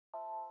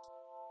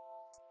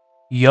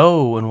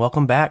Yo, and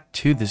welcome back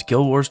to this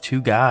Guild Wars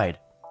 2 guide.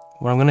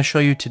 What I'm going to show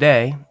you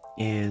today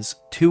is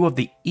two of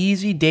the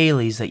easy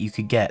dailies that you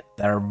could get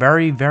that are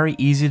very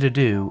easy to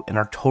do and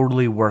are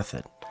totally worth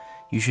it.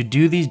 You should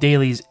do these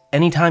dailies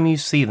anytime you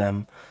see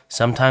them.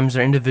 Sometimes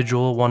they're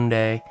individual one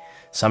day,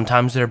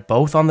 sometimes they're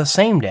both on the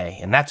same day,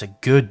 and that's a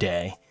good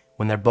day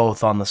when they're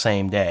both on the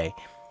same day.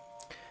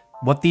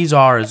 What these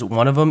are is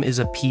one of them is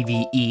a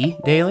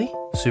PvE daily,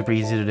 super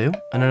easy to do,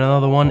 and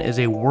another one is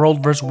a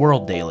world versus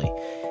world daily.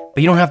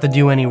 But you don't have to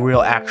do any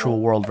real actual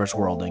world versus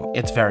worlding.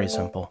 It's very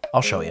simple.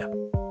 I'll show you.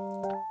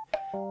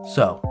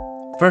 So,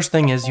 first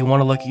thing is you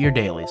want to look at your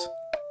dailies.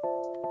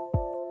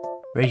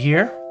 Right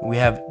here, we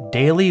have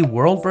daily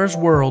world versus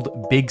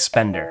world big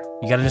spender.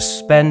 You gotta just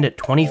spend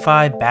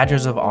 25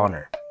 badges of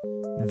honor.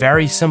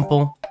 Very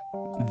simple,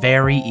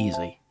 very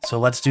easy. So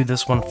let's do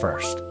this one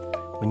first.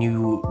 When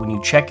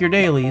you check your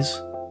dailies,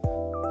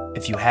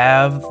 if you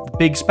have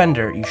big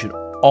spender, you should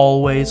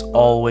always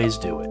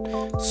do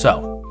it.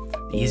 So,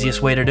 the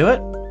easiest way to do it?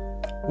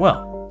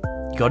 Well,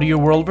 go to your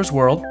world versus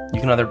world.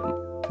 You can either,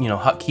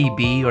 hotkey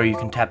B, or you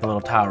can tap the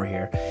little tower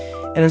here.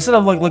 And instead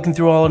of looking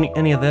through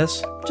any of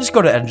this, just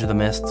go to Edge of the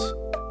Mists.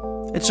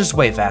 It's just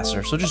way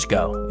faster, so just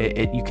go.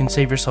 You can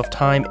save yourself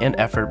time and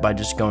effort by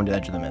just going to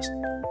Edge of the Mist.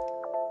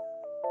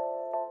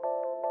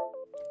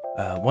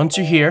 Once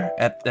you're here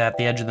at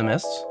the Edge of the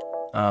Mists,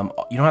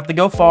 you don't have to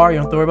go far. You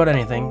don't have to worry about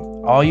anything.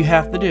 All you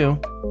have to do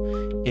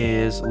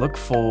is look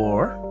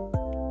for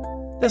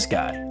this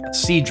guy,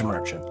 Siege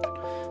Merchant.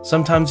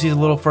 Sometimes he's a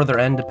little further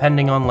in,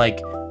 depending on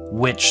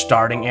which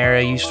starting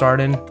area you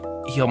start in.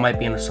 He might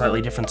be in a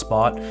slightly different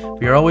spot,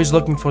 but you're always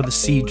looking for the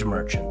Siege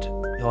Merchant.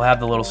 He'll have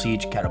the little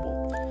siege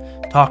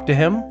kettlebell. Talk to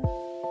him,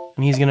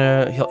 and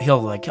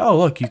he'll like, oh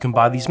look, you can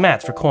buy these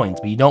mats for coins,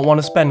 but you don't want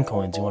to spend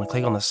coins. You want to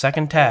click on the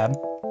second tab,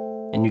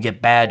 and you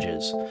get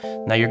badges.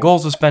 Now your goal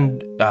is to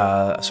spend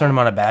a certain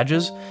amount of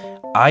badges.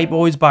 I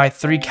always buy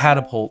 3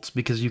 catapults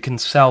because you can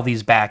sell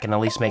these back and at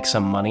least make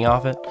some money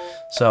off it.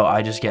 So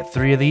I just get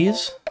 3 of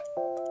these.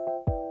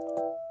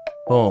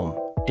 Boom.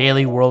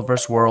 Daily world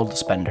versus world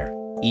spender.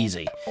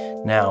 Easy.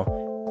 Now,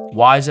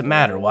 why does it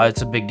matter? Why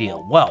it's a big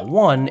deal? Well,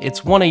 one,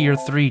 it's one of your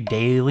 3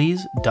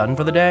 dailies done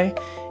for the day.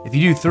 If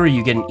you do 3,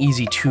 you get an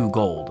easy 2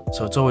 gold.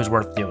 So it's always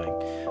worth doing.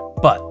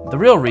 But the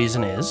real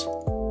reason is,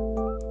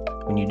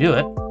 when you do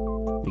it,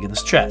 you get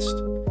this chest.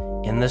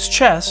 In this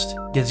chest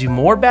gives you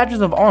more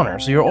badges of honor,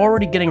 so you're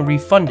already getting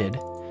refunded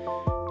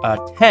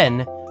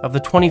 10 of the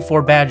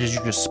 24 badges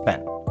you just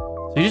spent.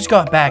 So you just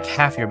got back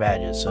half your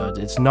badges, so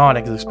it's not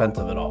as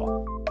expensive at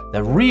all.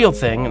 The real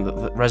thing,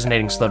 the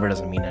resonating sliver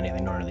doesn't mean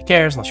anything, no one really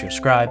cares unless you're a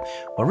scribe.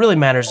 What really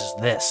matters is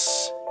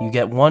this. You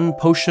get 1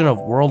 potion of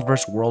world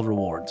versus world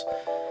rewards.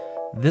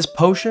 This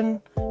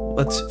potion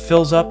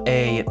fills up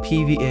a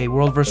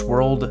world versus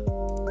world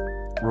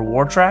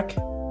reward track,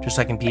 just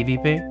like in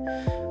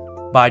PvP.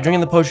 By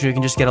drinking the potion, you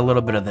can just get a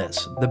little bit of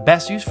this. The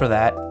best use for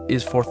that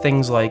is for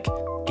things like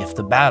Gift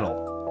of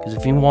Battle. Because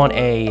if you want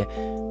a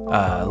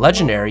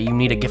legendary, you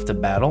need a Gift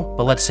of Battle.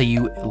 But let's say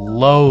you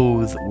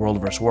loathe World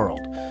vs.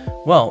 World.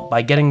 Well,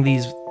 by getting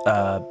these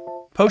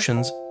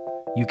potions,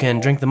 you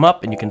can drink them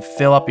up and you can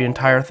fill up your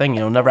entire thing.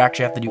 You'll never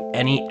actually have to do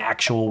any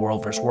actual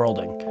World vs.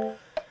 Worlding.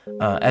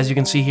 As you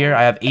can see here,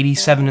 I have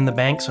 87 in the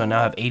bank, so I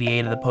now have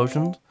 88 of the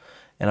potions.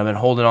 And I've been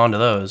holding on to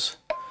those.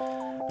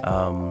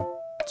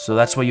 So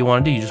that's what you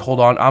want to do. You just hold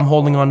on. I'm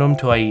holding on to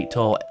them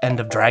till End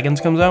of Dragons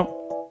comes out.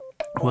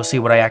 We'll see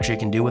what I actually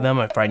can do with them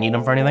if I need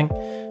them for anything.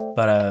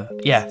 But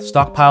yeah,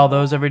 stockpile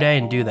those every day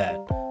and do that.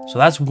 So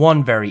that's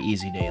one very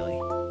easy daily.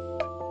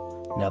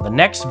 Now the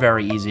next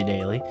very easy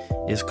daily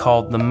is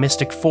called the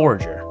Mystic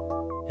Forager,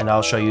 and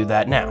I'll show you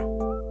that now.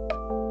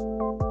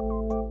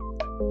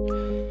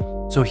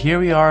 So here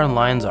we are in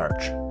Lion's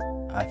Arch.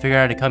 I figured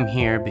I had to come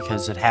here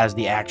because it has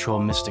the actual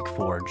Mystic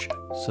Forge.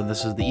 So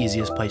this is the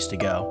easiest place to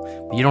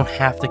go. But you don't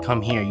have to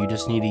come here, you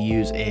just need to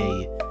use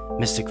a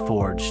Mystic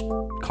Forge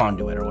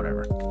conduit or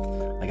whatever.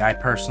 Like I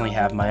personally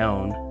have my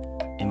own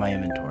in my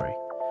inventory.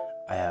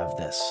 I have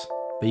this.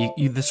 But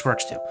this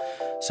works too.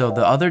 So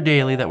the other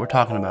daily that we're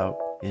talking about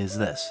is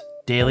this.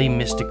 Daily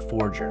Mystic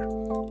Forger.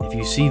 If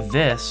you see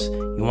this,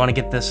 you want to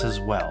get this as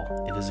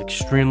well. It is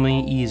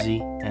extremely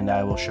easy, and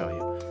I will show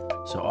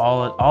you. So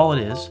all it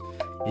is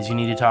you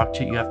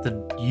have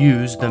to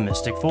use the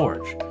Mystic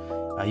Forge.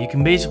 You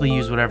can basically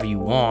use whatever you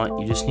want,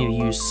 you just need to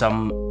use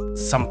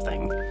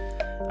something.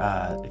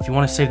 If you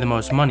want to save the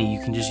most money, you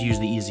can just use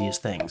the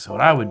easiest thing. So what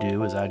I would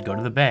do is I'd go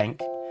to the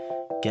bank,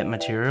 get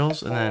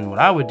materials, and then what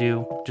I would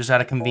do, just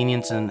out of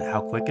convenience and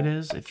how quick it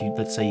is, if you,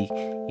 let's say,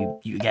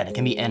 again, it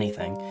can be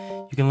anything.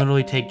 You can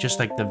literally take just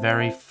like the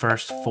very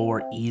first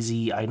 4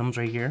 easy items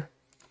right here,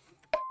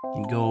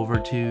 and go over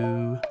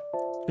to,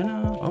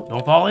 oh,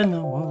 don't fall in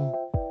though, whoa.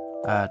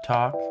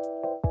 Talk.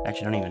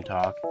 Actually, don't even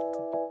talk.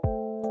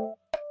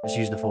 Just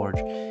use the forge.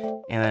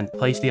 And then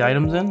place the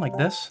items in like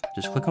this.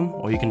 Just click them,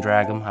 or you can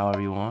drag them however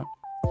you want.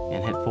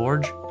 And hit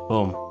forge.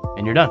 Boom.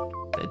 And you're done.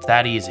 It's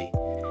that easy.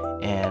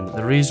 And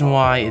the reason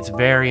why it's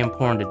very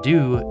important to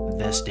do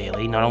this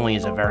daily, not only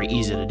is it very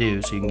easy to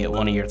do, so you can get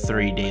one of your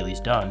 3 dailies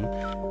done,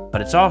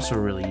 But it's also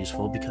really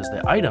useful because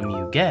the item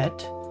you get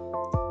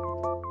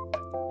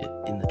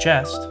in the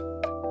chest.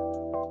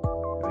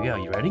 Here we go.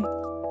 You ready?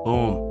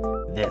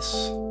 Boom.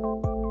 This.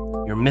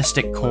 Your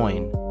Mystic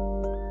Coin.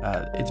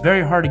 It's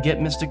very hard to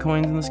get Mystic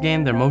Coins in this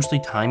game. They're mostly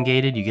time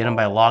gated. You get them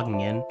by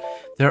logging in.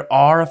 There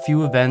are a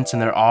few events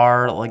and there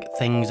are like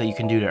things that you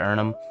can do to earn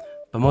them,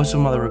 but most of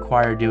them are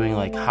require doing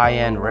like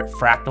high-end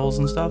fractals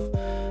and stuff.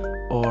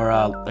 Or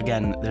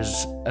again,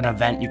 there's an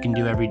event you can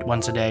do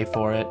once a day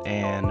for it,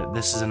 and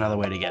this is another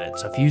way to get it.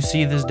 So if you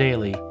see this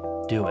daily,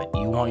 do it.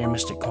 You want your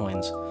Mystic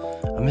Coins.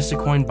 A Mystic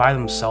Coin by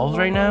themselves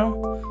right now,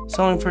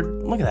 selling for,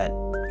 look at that,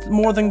 it's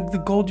more than the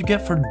gold you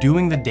get for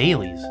doing the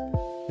dailies.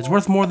 It's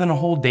worth more than a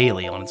whole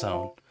daily on its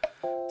own.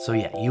 So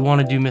yeah, you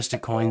want to do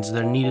Mystic Coins.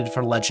 They're needed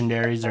for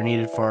legendaries, they're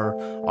needed for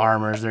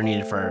armors, they're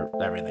needed for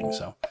everything.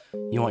 So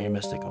you want your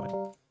Mystic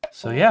Coin.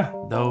 So yeah,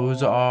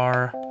 those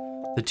are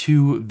the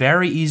 2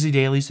 very easy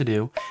dailies to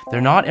do.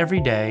 They're not every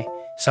day.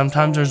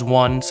 Sometimes there's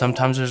one,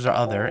 sometimes there's the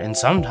other, and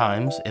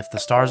sometimes, if the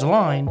stars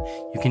align,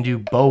 you can do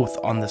both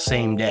on the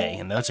same day,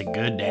 and that's a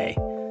good day.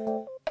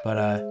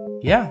 But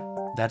yeah,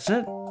 that's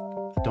it.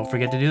 Don't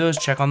forget to do those.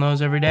 Check on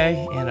those every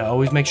day, and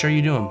always make sure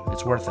you do them.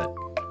 It's worth it.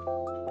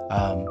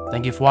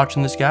 Thank you for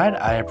watching this guide.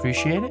 I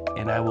appreciate it,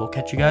 and I will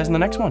catch you guys in the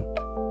next one.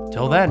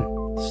 Till then,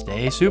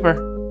 stay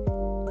super.